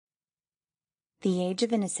The Age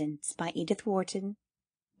of Innocence by Edith Wharton,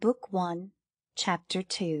 Book 1, Chapter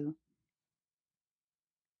 2.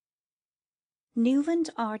 Newland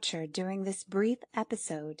Archer, during this brief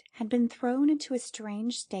episode, had been thrown into a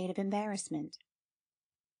strange state of embarrassment.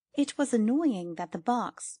 It was annoying that the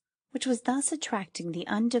box, which was thus attracting the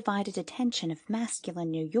undivided attention of masculine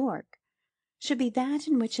New York, should be that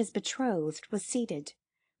in which his betrothed was seated,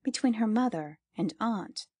 between her mother and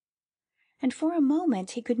aunt. And for a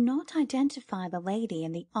moment he could not identify the lady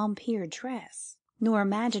in the Empire dress, nor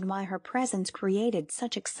imagine why her presence created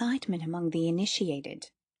such excitement among the initiated.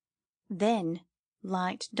 Then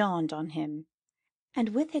light dawned on him,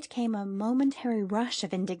 and with it came a momentary rush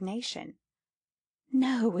of indignation.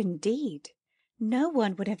 No, indeed, no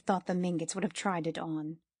one would have thought the Mingotts would have tried it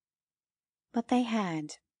on. But they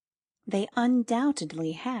had. They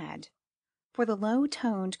undoubtedly had, for the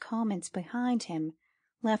low-toned comments behind him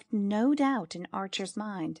left no doubt in Archer's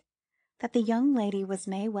mind that the young lady was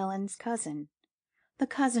May Welland's cousin, the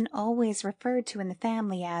cousin always referred to in the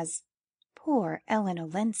family as poor Ellen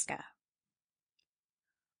Olenska.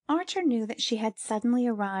 Archer knew that she had suddenly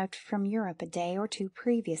arrived from Europe a day or two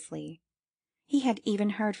previously. He had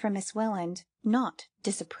even heard from Miss Welland, not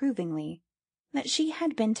disapprovingly, that she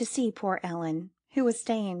had been to see poor Ellen, who was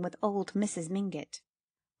staying with old Mrs. Mingott.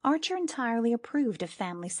 Archer entirely approved of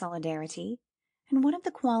family solidarity, and one of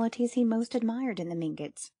the qualities he most admired in the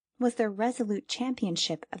Mingotts was their resolute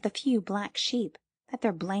championship of the few black sheep that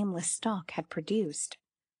their blameless stock had produced.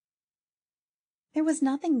 There was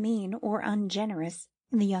nothing mean or ungenerous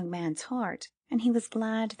in the young man's heart, and he was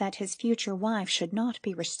glad that his future wife should not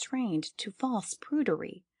be restrained to false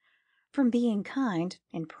prudery from being kind,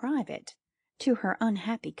 in private, to her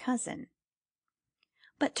unhappy cousin.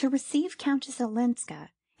 But to receive Countess Olenska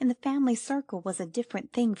in the family circle was a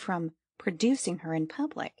different thing from producing her in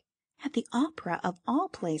public, at the opera of all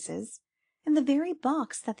places, in the very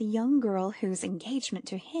box that the young girl whose engagement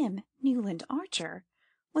to him, Newland Archer,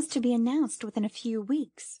 was to be announced within a few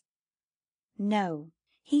weeks. No,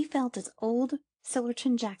 he felt as old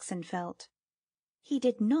Sillerton Jackson felt. He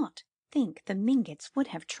did not think the Mingotts would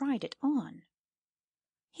have tried it on.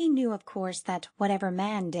 He knew, of course, that whatever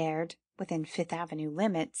man dared, within Fifth Avenue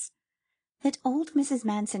limits, that old Mrs.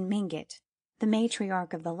 Manson Mingott, the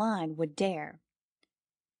matriarch of the line, would dare.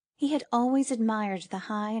 He had always admired the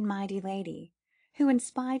high and mighty lady, who, in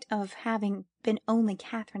spite of having been only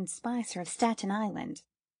Catherine Spicer of Staten Island,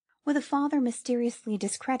 with a father mysteriously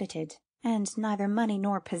discredited, and neither money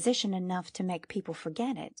nor position enough to make people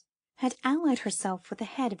forget it, had allied herself with the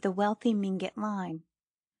head of the wealthy Mingott line,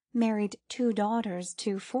 married 2 daughters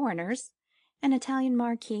to foreigners, an Italian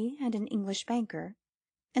marquis and an English banker,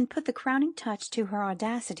 and put the crowning touch to her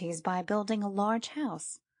audacities by building a large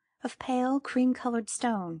house of pale cream-coloured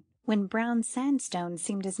stone, when brown sandstone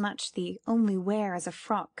seemed as much the only wear as a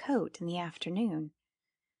frock coat in the afternoon,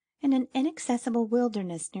 in an inaccessible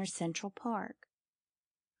wilderness near Central Park.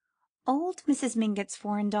 Old Mrs. Mingott's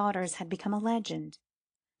foreign daughters had become a legend.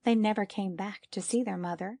 They never came back to see their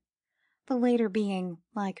mother, the later being,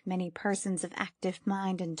 like many persons of active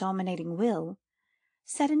mind and dominating will,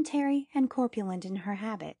 sedentary and corpulent in her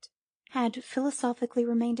habit, had philosophically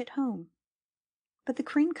remained at home. But the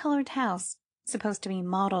cream-coloured house, supposed to be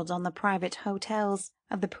modelled on the private hotels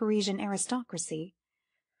of the Parisian aristocracy,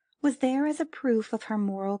 was there as a proof of her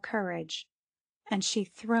moral courage, and she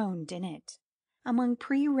throned in it, among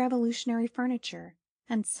pre-revolutionary furniture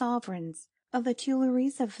and sovereigns of the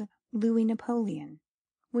Tuileries of Louis Napoleon,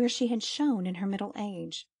 where she had shone in her middle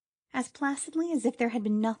age, as placidly as if there had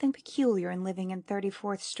been nothing peculiar in living in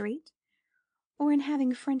 34th Street, or in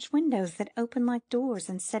having French windows that opened like doors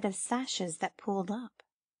instead of sashes that pulled up.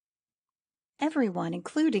 Everyone,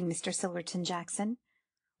 including Mr. Sillerton Jackson,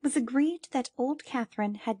 was agreed that old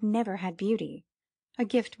Catherine had never had beauty, a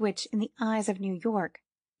gift which, in the eyes of New York,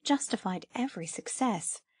 justified every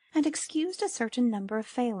success and excused a certain number of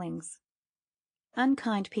failings.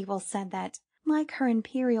 Unkind people said that, like her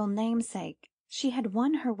imperial namesake, she had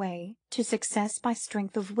won her way to success by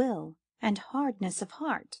strength of will and hardness of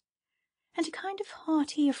heart, and a kind of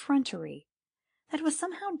haughty effrontery that was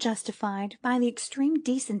somehow justified by the extreme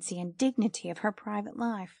decency and dignity of her private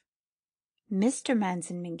life. Mr.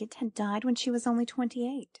 Manson Mingott had died when she was only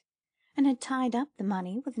 28, and had tied up the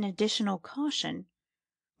money with an additional caution,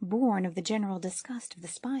 born of the general disgust of the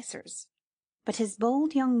Spicers. But his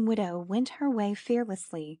bold young widow went her way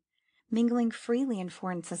fearlessly, mingling freely in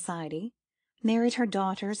foreign society, married her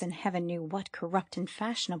daughters in heaven knew what corrupt and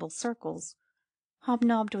fashionable circles,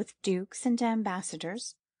 hobnobbed with dukes and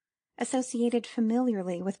ambassadors, associated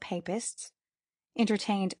familiarly with papists,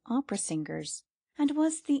 entertained opera singers, and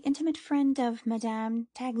was the intimate friend of Madame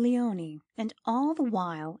Taglioni, and all the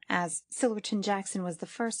while, as Silverton Jackson was the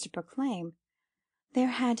first to proclaim, there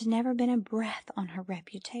had never been a breath on her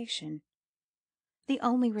reputation. The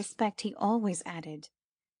only respect, he always added,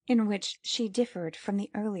 in which she differed from the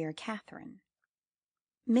earlier Catherine.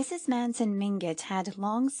 Mrs. Manson Mingott had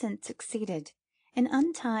long since succeeded in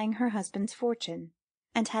untying her husband's fortune,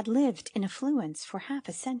 and had lived in affluence for half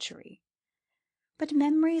a century. But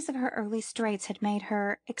memories of her early straits had made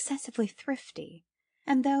her excessively thrifty,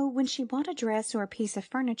 and though when she bought a dress or a piece of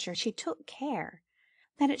furniture she took care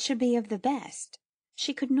that it should be of the best,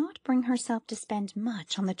 she could not bring herself to spend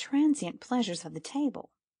much on the transient pleasures of the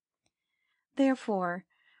table. Therefore,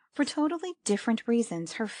 for totally different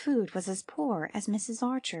reasons, her food was as poor as Mrs.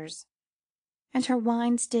 Archer's, and her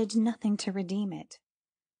wines did nothing to redeem it.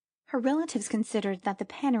 Her relatives considered that the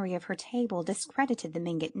penury of her table discredited the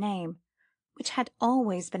Mingott name, which had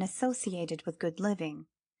always been associated with good living.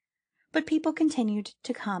 But people continued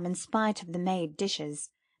to come in spite of the made dishes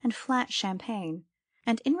and flat champagne,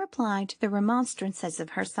 and in reply to the remonstrances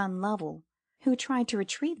of her son Lovell, who tried to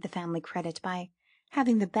retrieve the family credit by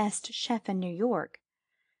having the best chef in New York,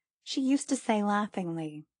 she used to say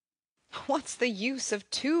laughingly, "What's the use of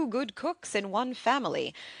 2 good cooks in one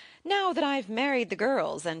family, now that I've married the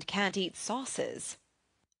girls and can't eat sauces?"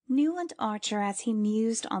 Newland Archer, as he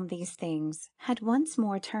mused on these things, had once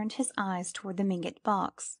more turned his eyes toward the Mingott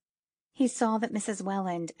box. He saw that Mrs.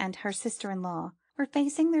 Welland and her sister-in-law were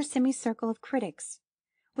facing their semicircle of critics,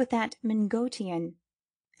 with that Mingottian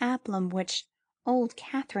aplomb which old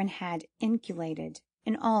Catherine had inculcated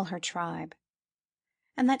in all her tribe,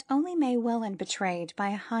 and that only May Welland betrayed by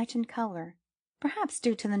a heightened colour, perhaps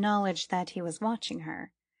due to the knowledge that he was watching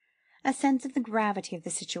her, a sense of the gravity of the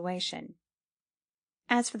situation.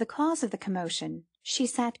 As for the cause of the commotion, she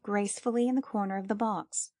sat gracefully in the corner of the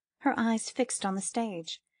box, her eyes fixed on the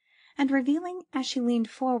stage, and revealing as she leaned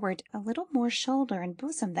forward a little more shoulder and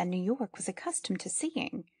bosom than New York was accustomed to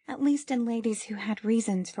seeing, at least in ladies who had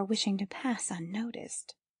reasons for wishing to pass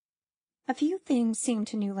unnoticed. A few things seemed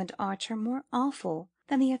to Newland Archer more awful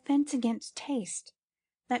than the offence against taste,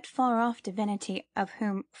 that far-off divinity of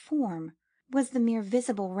whom form was the mere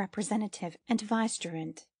visible representative and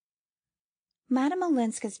vicegerent. Madame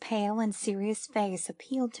Olenska's pale and serious face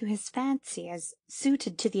appealed to his fancy as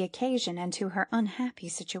suited to the occasion and to her unhappy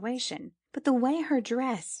situation, but the way her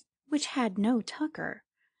dress, which had no tucker,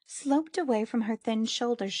 sloped away from her thin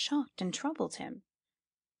shoulders shocked and troubled him.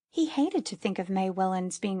 He hated to think of May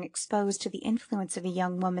Welland's being exposed to the influence of a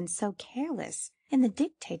young woman so careless in the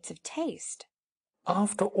dictates of taste.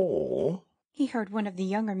 "After all," he heard one of the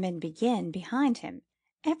younger men begin behind him.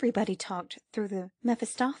 Everybody talked through the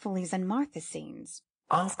Mephistopheles and Martha scenes.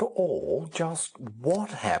 "After all, just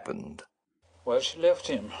what happened?" Well, she left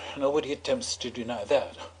him. Nobody attempts to deny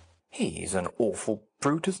that. "He's an awful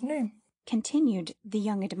brute, isn't he?" continued the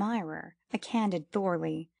young admirer, a candid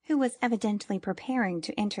Thorley, who was evidently preparing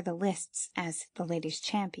to enter the lists as the ladies'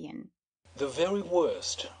 champion. The very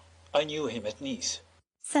worst. I knew him at Nice.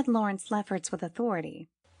 Said Lawrence Lefferts with authority.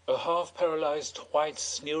 A half-paralyzed, white,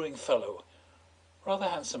 sneering fellow. Rather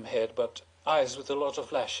handsome head, but eyes with a lot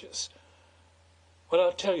of lashes. Well,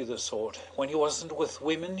 I'll tell you the sort. When he wasn't with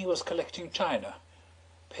women, he was collecting china.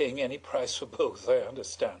 Paying any price for both, I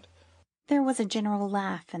understand. There was a general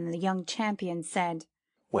laugh, and the young champion said,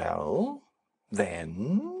 "Well,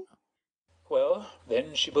 then?" Well,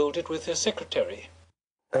 then she bolted with her secretary.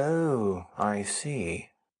 "Oh, I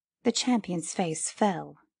see." The champion's face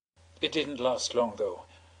fell. It didn't last long, though.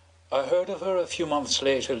 I heard of her a few months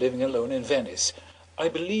later living alone in Venice. I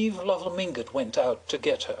believe Lovell Mingott went out to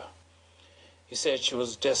get her. He said she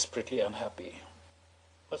was desperately unhappy.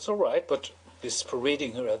 That's all right, but this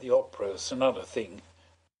parading her at the opera is another thing.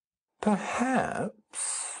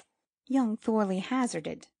 "Perhaps," young Thorley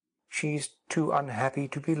hazarded, "she's too unhappy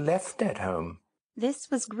to be left at home." This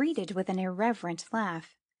was greeted with an irreverent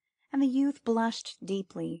laugh, and the youth blushed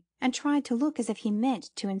deeply, and tried to look as if he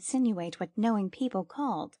meant to insinuate what knowing people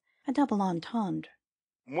called a double entendre.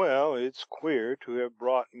 "Well, it's queer to have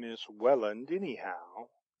brought Miss Welland, anyhow,"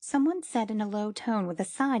 someone said in a low tone with a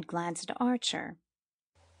side glance at Archer.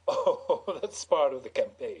 Oh, that's part of the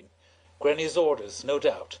campaign. Granny's orders, no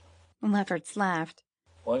doubt. Lefferts laughed.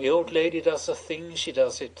 When the old lady does a thing, she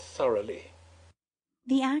does it thoroughly.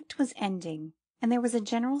 The act was ending, and there was a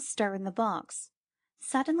general stir in the box.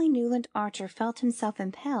 Suddenly Newland Archer felt himself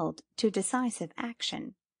impelled to decisive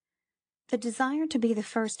action. The desire to be the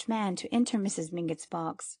first man to enter Mrs. Mingott's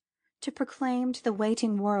box, to proclaim to the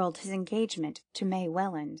waiting world his engagement to May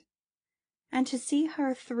Welland, and to see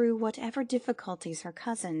her through whatever difficulties her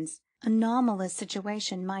cousin's anomalous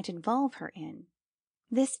situation might involve her in,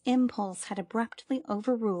 This impulse had abruptly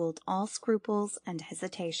overruled all scruples and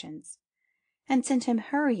hesitations, and sent him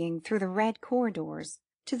hurrying through the red corridors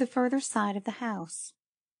to the further side of the house.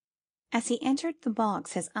 As he entered the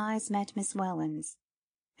box his eyes met Miss Welland's,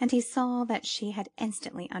 and he saw that she had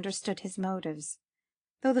instantly understood his motives,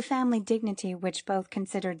 though the family dignity which both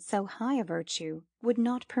considered so high a virtue would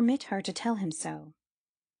not permit her to tell him so.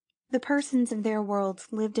 The persons of their world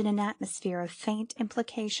lived in an atmosphere of faint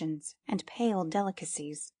implications and pale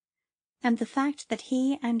delicacies, and the fact that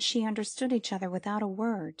he and she understood each other without a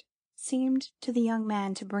word seemed to the young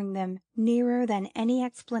man to bring them nearer than any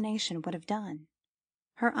explanation would have done.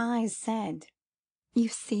 Her eyes said, "You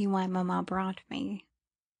see why mamma brought me,"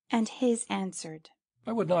 and his answered,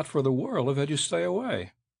 "I would not for the world have had you stay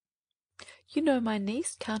away." "You know my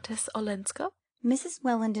niece, Countess Olenska?" Mrs.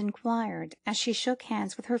 Welland inquired, as she shook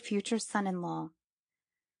hands with her future son-in-law.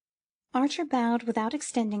 Archer bowed without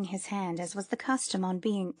extending his hand, as was the custom on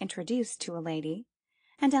being introduced to a lady,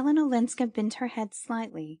 and Ellen Olenska bent her head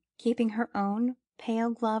slightly, keeping her own pale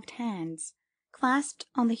gloved hands clasped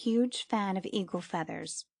on the huge fan of eagle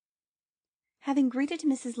feathers. Having greeted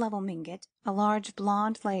Mrs. Lovell Mingott, a large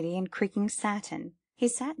blonde lady in creaking satin, he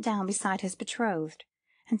sat down beside his betrothed,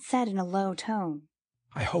 and said in a low tone,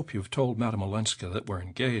 "I hope you've told Madame Olenska that we're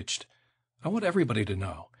engaged. I want everybody to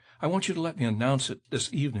know. I want you to let me announce it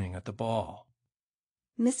this evening at the ball."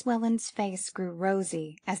 Miss Welland's face grew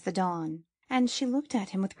rosy as the dawn, and she looked at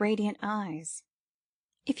him with radiant eyes.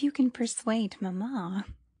 "If you can persuade mamma,"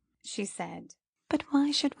 she said. "But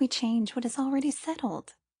why should we change what is already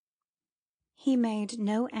settled?" He made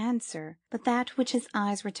no answer but that which his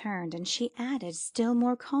eyes returned, and she added, still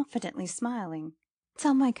more confidently smiling,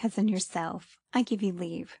 "Tell my cousin yourself. I give you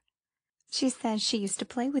leave. She says she used to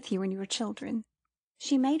play with you when you were children."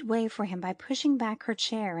 She made way for him by pushing back her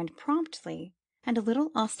chair, and promptly, and a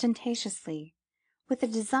little ostentatiously, with a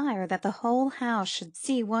desire that the whole house should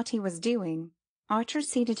see what he was doing, Archer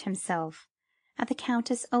seated himself at the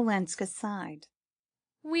Countess Olenska's side.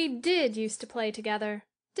 "We did used to play together,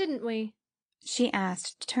 didn't we?" she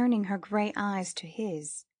asked, turning her grey eyes to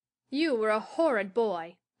his. "You were a horrid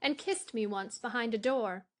boy, and kissed me once behind a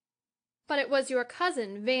door. But it was your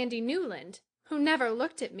cousin Vandy Newland, who never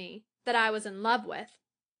looked at me, that I was in love with."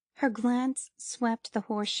 Her glance swept the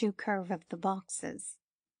horseshoe curve of the boxes.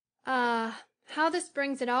 "Ah, how this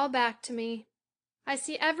brings it all back to me. I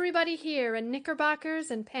see everybody here in knickerbockers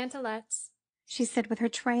and pantalettes," she said with her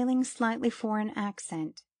trailing, slightly foreign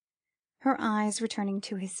accent, her eyes returning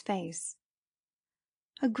to his face.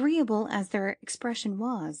 Agreeable as their expression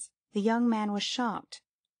was, the young man was shocked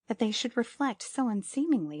that they should reflect so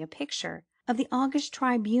unseemingly a picture of the august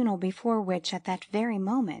tribunal before which, at that very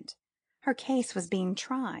moment, her case was being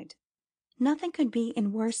tried. Nothing could be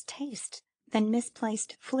in worse taste than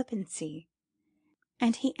misplaced flippancy,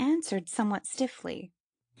 and he answered somewhat stiffly,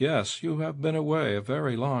 "Yes, you have been away a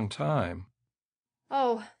very long time."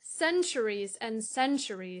 "Oh, centuries and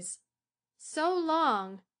centuries. So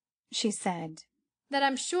long," she said, "that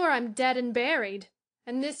I'm sure I'm dead and buried,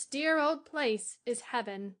 and this dear old place is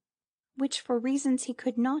heaven." Which, for reasons he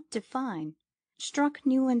could not define, struck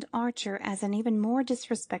Newland Archer as an even more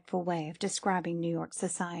disrespectful way of describing New York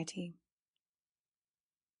society.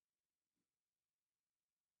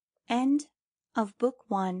 End of Book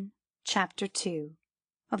 1, Chapter 2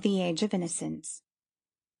 of The Age of Innocence.